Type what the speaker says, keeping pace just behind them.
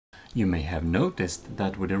You may have noticed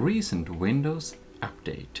that with a recent Windows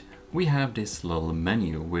update, we have this little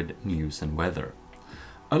menu with news and weather.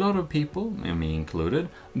 A lot of people, and me included,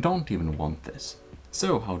 don't even want this.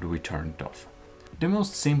 So how do we turn it off? The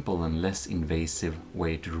most simple and less invasive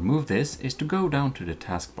way to remove this is to go down to the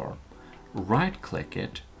taskbar, right-click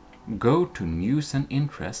it, go to News and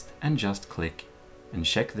Interest and just click and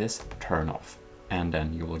check this Turn Off, and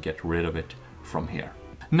then you will get rid of it from here.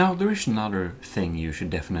 Now there is another thing you should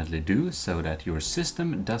definitely do so that your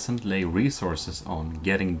system doesn't lay resources on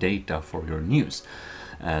getting data for your news,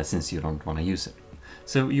 since you don't want to use it.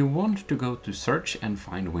 So you want to go to Search and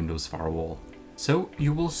find Windows Firewall. So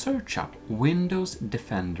you will search up Windows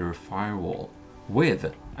Defender Firewall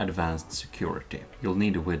with Advanced Security. You'll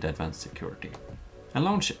need it with Advanced Security. And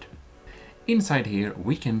launch it. Inside here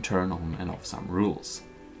we can turn on and off some rules.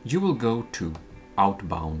 You will go to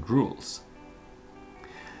Outbound Rules.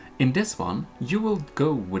 In this one, you will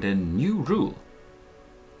go with a new rule,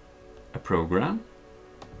 a program,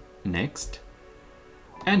 next,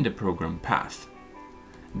 and a program path.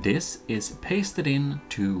 This is pasted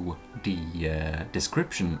into the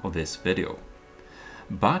description of this video,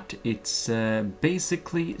 but it's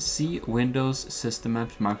basically C, Windows,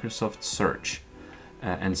 SystemApps, Microsoft Search,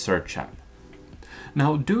 and SearchApp.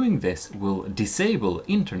 Now doing this will disable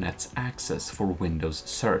Internet's access for Windows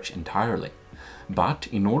Search entirely. But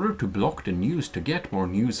in order to block the news to get more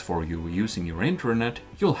news for you using your internet,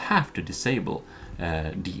 you'll have to disable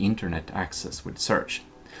the internet access with search.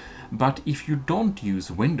 But if you don't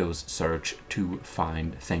use Windows Search to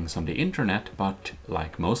find things on the internet, but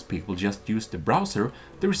like most people just use the browser,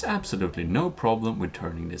 there is absolutely no problem with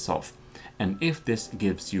turning this off. And if this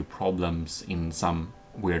gives you problems in some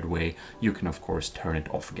weird way, you can of course turn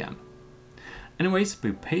it off again. Anyways,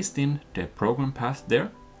 we paste in the program path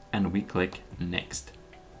there, and we click Next.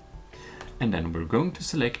 And then we're going to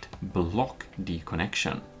select Block the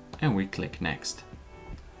connection, and we click Next.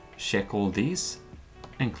 Check all these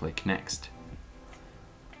and click Next.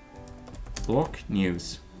 Block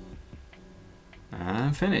news.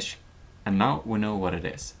 And finish. And now we know what it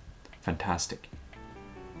is. Fantastic.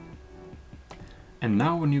 And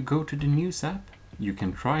now when you go to the News app, you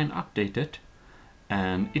can try and update it,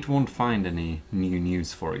 and it won't find any new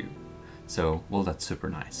news for you. So, well, that's super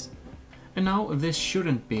nice. And now this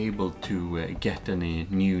shouldn't be able to get any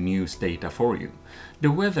new news data for you. The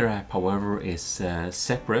weather app, however, is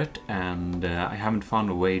separate, and I haven't found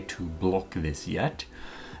a way to block this yet,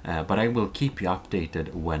 but I will keep you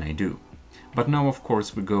updated when I do. But now, of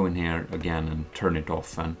course, we go in here again and turn it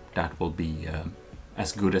off, and that will be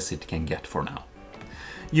as good as it can get for now.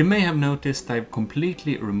 You may have noticed I've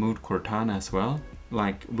completely removed Cortana as well.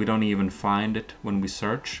 Like, we don't even find it when we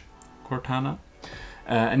search Cortana.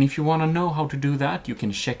 And if you want to know how to do that, you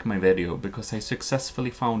can check my video, because I successfully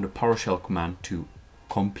found a PowerShell command to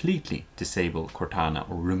completely disable Cortana,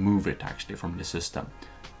 or remove it actually from the system.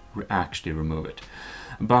 Actually remove it.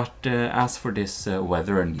 But as for this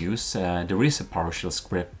weather and news, there is a PowerShell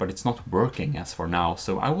script, but it's not working as for now,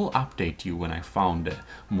 so I will update you when I found a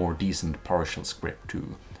more decent PowerShell script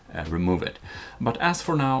to remove it. But as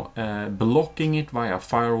for now, blocking it via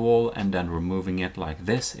firewall and then removing it like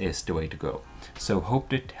this is the way to go. So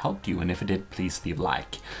hope it helped you, and if it did, please leave a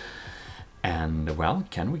like. And well,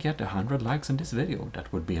 can we get 100 likes on this video?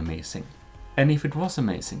 That would be amazing. And if it was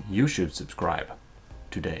amazing, you should subscribe.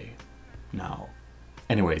 Today. Now.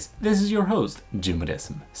 Anyways, this is your host, Jim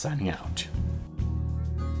Odesm, signing out.